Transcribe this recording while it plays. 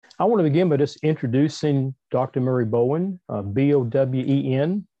I want to begin by just introducing Dr. Murray Bowen,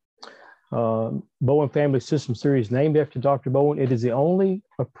 B-O-W-E-N. Bowen Family Systems Theory is named after Dr. Bowen. It is the only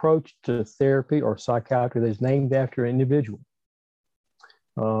approach to therapy or psychiatry that is named after an individual.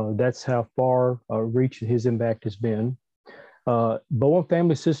 That's how far reaching his impact has been. Bowen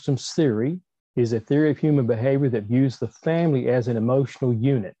Family Systems Theory is a theory of human behavior that views the family as an emotional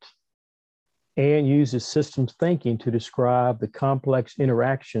unit and uses systems thinking to describe the complex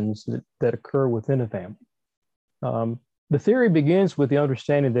interactions that occur within a family. The theory begins with the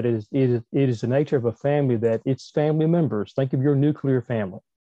understanding that it is the nature of a family that its family members, think of your nuclear family,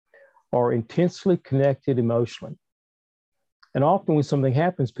 are intensely connected emotionally. And often when something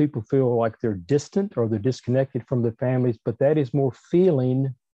happens, people feel like they're distant or they're disconnected from their families, but that is more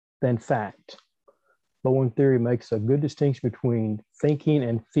feeling than fact. Bowen theory makes a good distinction between thinking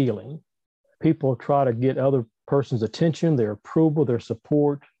and feeling. People try to get other person's attention, their approval, their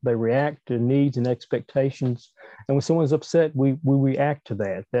support. They react to needs and expectations. And when someone's upset, we react to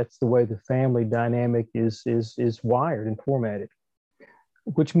that. That's the way the family dynamic is wired and formatted,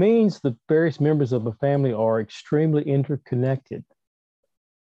 which means the various members of a family are extremely interconnected.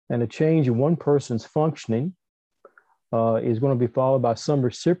 And a change in one person's functioning is going to be followed by some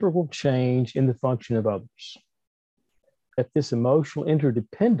reciprocal change in the function of others. That this emotional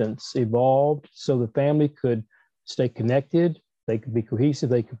interdependence evolved so the family could stay connected, they could be cohesive,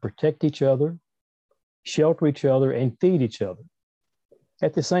 they could protect each other, shelter each other, and feed each other.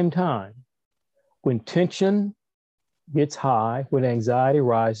 At the same time, when tension gets high, when anxiety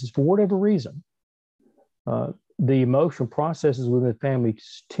rises, for whatever reason, the emotional processes within the family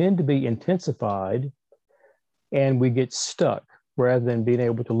tend to be intensified, and we get stuck rather than being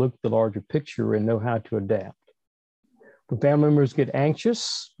able to look at the larger picture and know how to adapt. When family members get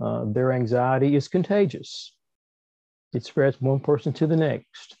anxious, their anxiety is contagious. It spreads from one person to the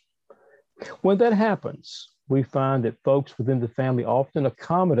next. When that happens, we find that folks within the family often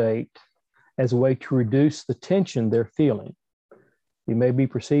accommodate as a way to reduce the tension they're feeling. It may be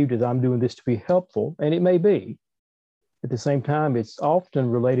perceived as I'm doing this to be helpful, and it may be. At the same time, it's often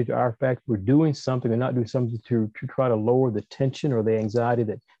related to our fact we're doing something or not doing something to try to lower the tension or the anxiety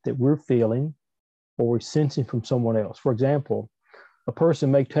that we're feeling or we're sensing from someone else. For example, a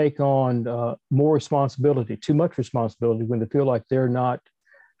person may take on more responsibility, too much responsibility, when they feel like they're not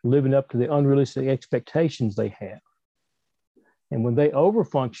living up to the unrealistic expectations they have. And when they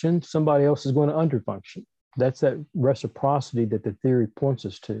overfunction, somebody else is going to underfunction. That's that reciprocity that the theory points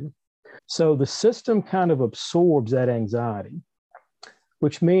us to. So the system kind of absorbs that anxiety,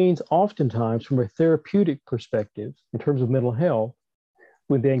 which means oftentimes from a therapeutic perspective, in terms of mental health,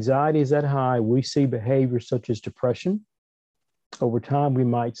 when the anxiety is that high, we see behaviors such as depression. Over time, we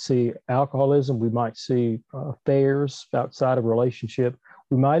might see alcoholism. We might see affairs outside of a relationship.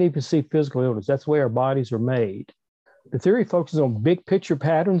 We might even see physical illness. That's the way our bodies are made. The theory focuses on big picture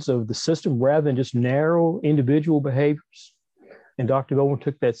patterns of the system rather than just narrow individual behaviors. And Dr. Bowen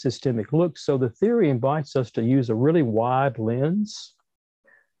took that systemic look. So the theory invites us to use a really wide lens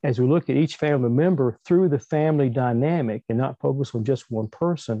as we look at each family member through the family dynamic and not focus on just one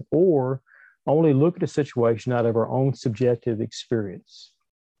person or only look at a situation out of our own subjective experience.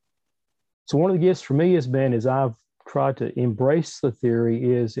 So one of the gifts for me has been, as I've tried to embrace the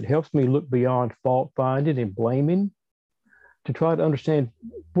theory, is it helps me look beyond fault finding and blaming to try to understand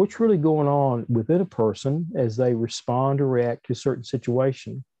what's really going on within a person as they respond or react to a certain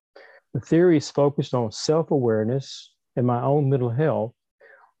situation. The theory is focused on self-awareness and my own mental health,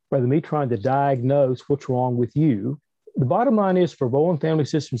 rather than me trying to diagnose what's wrong with you. The bottom line is, for Bowen Family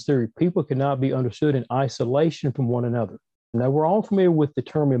Systems Theory, people cannot be understood in isolation from one another. Now, we're all familiar with the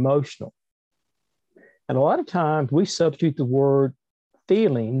term emotional. And a lot of times we substitute the word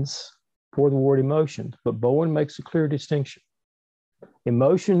feelings for the word emotions, but Bowen makes a clear distinction.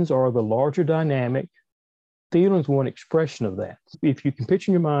 Emotions are the larger dynamic. Feelings are one expression of that. If you can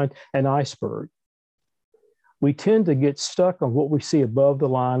picture in your mind an iceberg, we tend to get stuck on what we see above the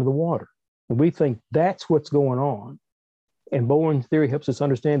line of the water. And we think that's what's going on. And Bowen theory helps us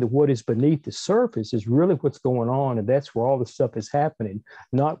understand that what is beneath the surface is really what's going on. And that's where all the stuff is happening,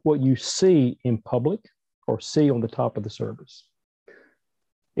 not what you see in public or see on the top of the surface.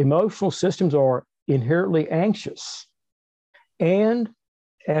 Emotional systems are inherently anxious. And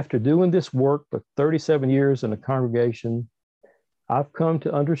after doing this work for 37 years in a congregation, I've come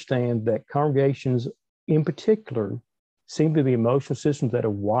to understand that congregations in particular seem to be emotional systems that are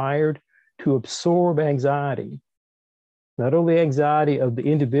wired to absorb anxiety. Not only anxiety of the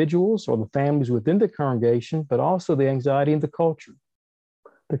individuals or the families within the congregation, but also the anxiety in the culture,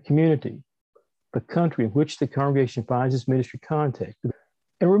 the community, the country in which the congregation finds its ministry context.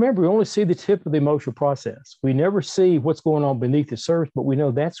 And remember, we only see the tip of the emotional process. We never see what's going on beneath the surface, but we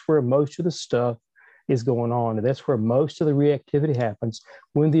know that's where most of the stuff is going on. And that's where most of the reactivity happens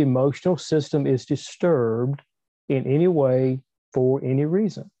when the emotional system is disturbed in any way for any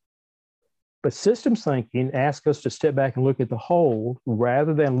reason. But systems thinking asks us to step back and look at the whole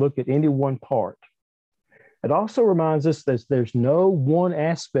rather than look at any one part. It also reminds us that there's no one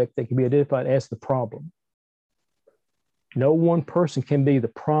aspect that can be identified as the problem. No one person can be the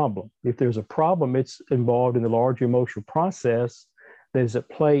problem. If there's a problem, it's involved in the larger emotional process that is at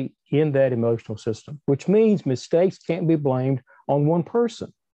play in that emotional system, which means mistakes can't be blamed on one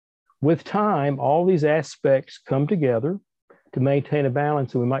person. With time, all these aspects come together to maintain a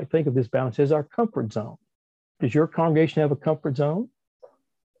balance, and we might think of this balance as our comfort zone. Does your congregation have a comfort zone?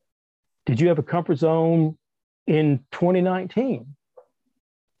 Did you have a comfort zone in 2019?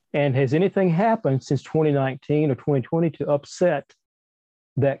 And has anything happened since 2019 or 2020 to upset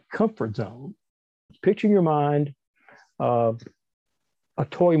that comfort zone? Picture in your mind a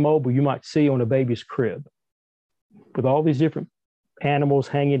toy mobile you might see on a baby's crib with all these different animals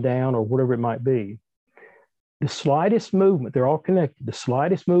hanging down or whatever it might be. The slightest movement, they're all connected. The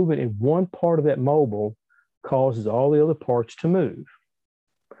slightest movement in one part of that mobile causes all the other parts to move.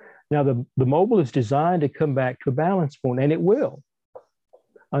 Now, the mobile is designed to come back to a balance point, and it will,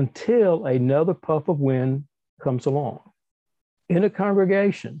 until another puff of wind comes along. In a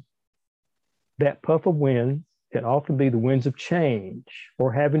congregation, that puff of wind can often be the winds of change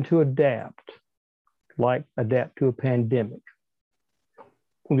or having to adapt, like adapt to a pandemic.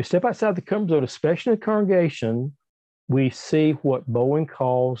 When we step outside the comfort zone, especially in a congregation, we see what Bowen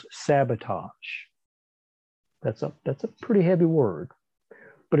calls sabotage. That's a pretty heavy word,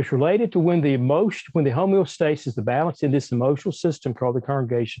 but it's related to when the homeostasis, the balance in this emotional system called the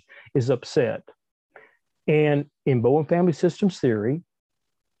congregation, is upset. And in Bowen Family Systems Theory,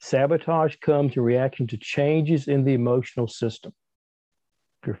 sabotage comes in reaction to changes in the emotional system.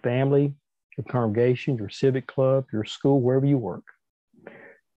 Your family, your congregation, your civic club, your school, wherever you work.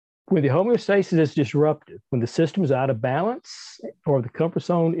 When the homeostasis is disrupted, when the system is out of balance or the comfort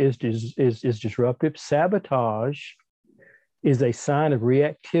zone is disruptive, sabotage is a sign of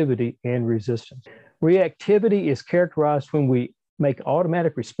reactivity and resistance. Reactivity is characterized when we make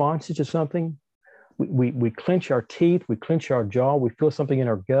automatic responses to something. We clench our teeth, we clench our jaw, we feel something in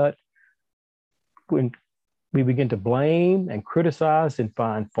our gut. When we begin to blame and criticize and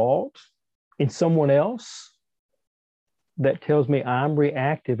find fault in someone else, that tells me I'm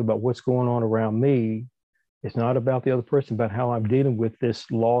reactive about what's going on around me. It's not about the other person, about how I'm dealing with this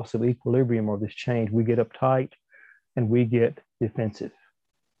loss of equilibrium or this change. We get uptight and we get defensive.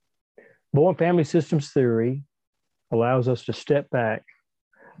 Bowen Family Systems Theory allows us to step back,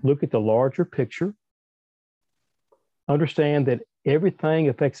 look at the larger picture, understand that everything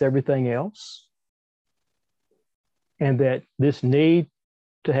affects everything else, and that this need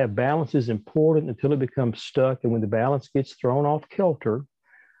to have balance is important until it becomes stuck. And when the balance gets thrown off kilter,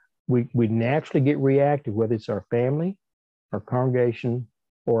 we naturally get reactive, whether it's our family, our congregation,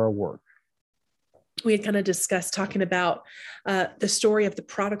 or our work. We had kind of discussed talking about the story of the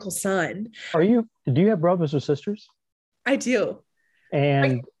prodigal son. Do you have brothers or sisters? I do.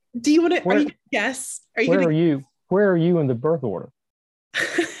 And do you want to, are you going to guess? Where are you in the birth order?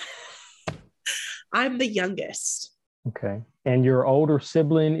 I'm the youngest. Okay. And your older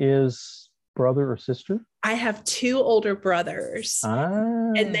sibling is brother or sister? I have two older brothers,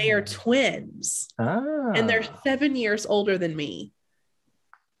 and they are twins, and they're 7 years older than me.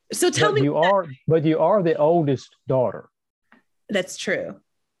 So tell me. But you are the oldest daughter. That's true.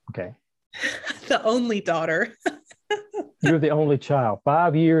 Okay. The only daughter. You're the only child.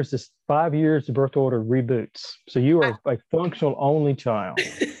 5 years, the birth order reboots. So you are a functional only child.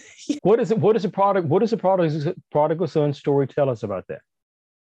 What does the prodigal son story tell us about that?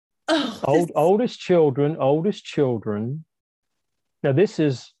 Oldest children. Now this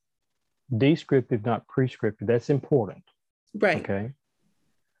is descriptive, not prescriptive. That's important. Right. Okay.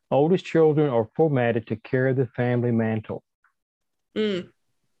 Oldest children are formatted to carry the family mantle, to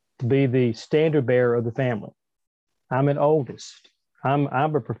be the standard bearer of the family. I'm an oldest. I'm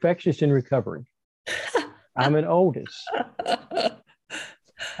a perfectionist in recovery. I'm an oldest.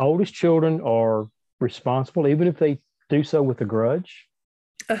 Oldest children are responsible, even if they do so with a grudge,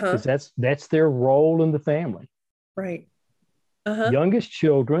 because that's their role in the family. Right. Youngest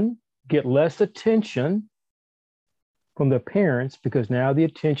children get less attention from their parents because now the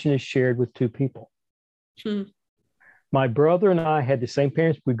attention is shared with two people. My brother and I had the same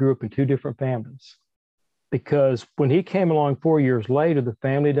parents. We grew up in two different families because when he came along 4 years later, the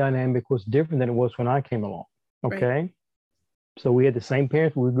family dynamic was different than it was when I came along. Okay. Right. So we had the same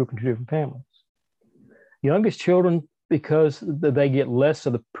parents, but we grew up in two different families. Youngest children, because they get less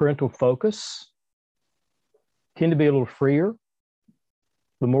of the parental focus, tend to be a little freer, a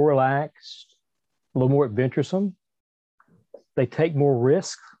little more relaxed, a little more adventuresome. They take more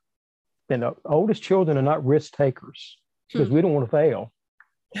risk. And the oldest children are not risk takers because we don't want to fail.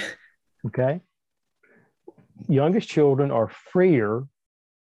 Okay? Youngest children are freer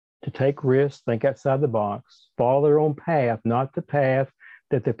to take risks, think outside the box, follow their own path, not the path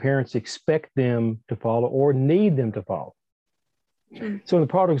that their parents expect them to follow or need them to follow. So in the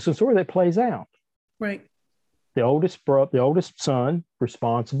prodigal son story, that plays out. Right. The oldest son,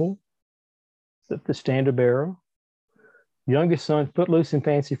 responsible, the standard bearer. Youngest son, footloose and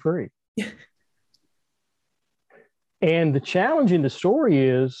fancy free. And the challenge in the story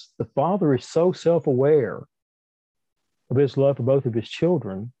is the father is so self-aware of his love for both of his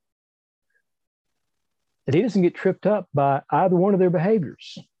children that he doesn't get tripped up by either one of their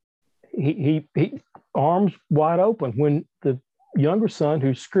behaviors. He arms wide open when the younger son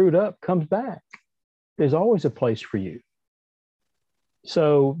who screwed up comes back. There's always a place for you.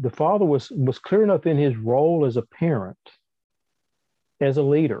 So the father was clear enough in his role as a parent, as a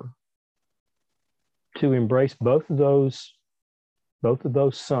leader, to embrace both of those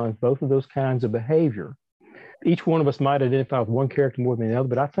sons, both of those kinds of behavior. Each one of us might identify with one character more than the other,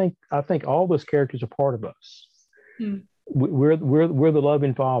 but I think all those characters are part of us. We're the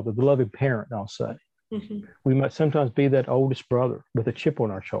loving father, the loving parent, I'll say. We might sometimes be that oldest brother with a chip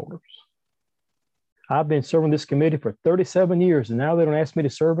on our shoulders. I've been serving this committee for 37 years, and now they don't ask me to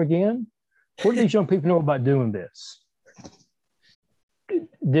serve again. What do these young people know about doing this?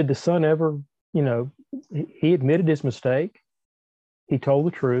 Did the son ever, he admitted his mistake. He told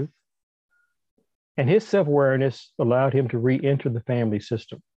the truth. And his self-awareness allowed him to re-enter the family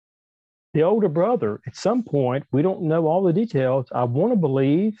system. The older brother, at some point, we don't know all the details. I want to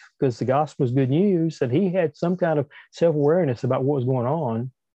believe, because the gospel is good news, that he had some kind of self-awareness about what was going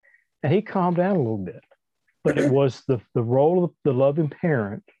on, and he calmed down a little bit. But it was the role of the loving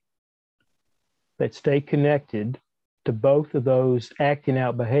parent that stayed connected to both of those acting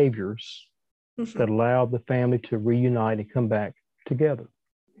out behaviors that allowed the family to reunite and come back together.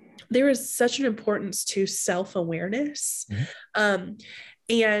 There is such an importance to self-awareness.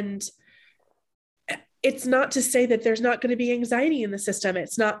 And it's not to say that there's not going to be anxiety in the system.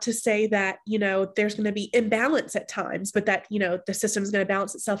 It's not to say that, there's going to be imbalance at times, but that, the system is going to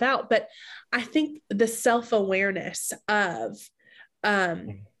balance itself out. But I think the self-awareness of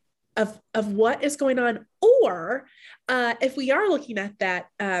what is going on, or if we are looking at that,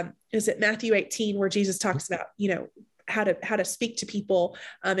 is it Matthew 18, where Jesus talks about, how to speak to people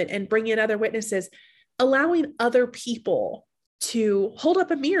and bring in other witnesses, allowing other people to hold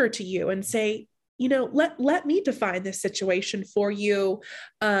up a mirror to you and say, let me define this situation for you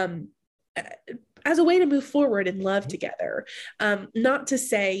as a way to move forward and love together. Not to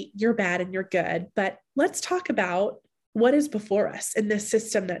say you're bad and you're good, but let's talk about what is before us in this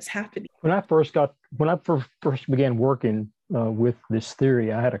system that's happening. When I first began working with this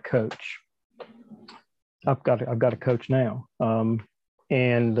theory, I had a coach. I've got a coach now.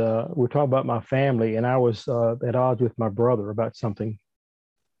 And we're talking about my family, and I was at odds with my brother about something.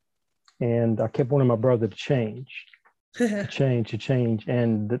 And I kept wanting my brother to change, to change.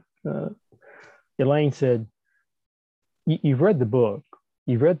 And Elaine said, you've read the book.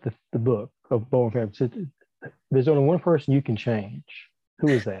 You've read the book of Bowen Family. Said, there's only one person you can change. Who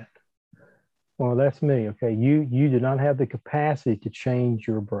is that? Well, that's me. Okay. You do not have the capacity to change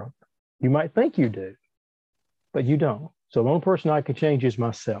your brother. You might think you do, but you don't. So the only person I can change is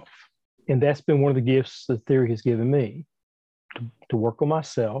myself. And that's been one of the gifts the theory has given me, to work on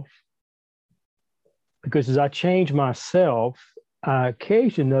myself. Because as I change myself, I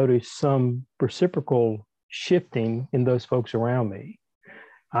occasionally notice some reciprocal shifting in those folks around me.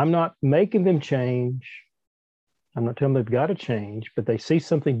 I'm not making them change. I'm not telling them they've got to change, but they see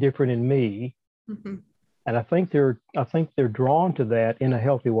something different in me. And I think they're drawn to that in a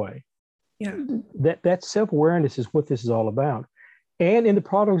healthy way. Yeah. That self-awareness is what this is all about. And in the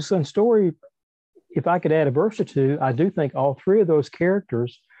prodigal son story, if I could add a verse or two, I do think all three of those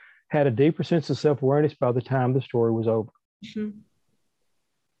characters had a deeper sense of self-awareness by the time the story was over. It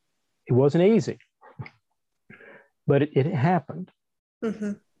wasn't easy, but it happened.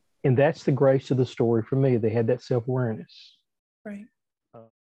 And that's the grace of the story for me. They had that self-awareness. Right.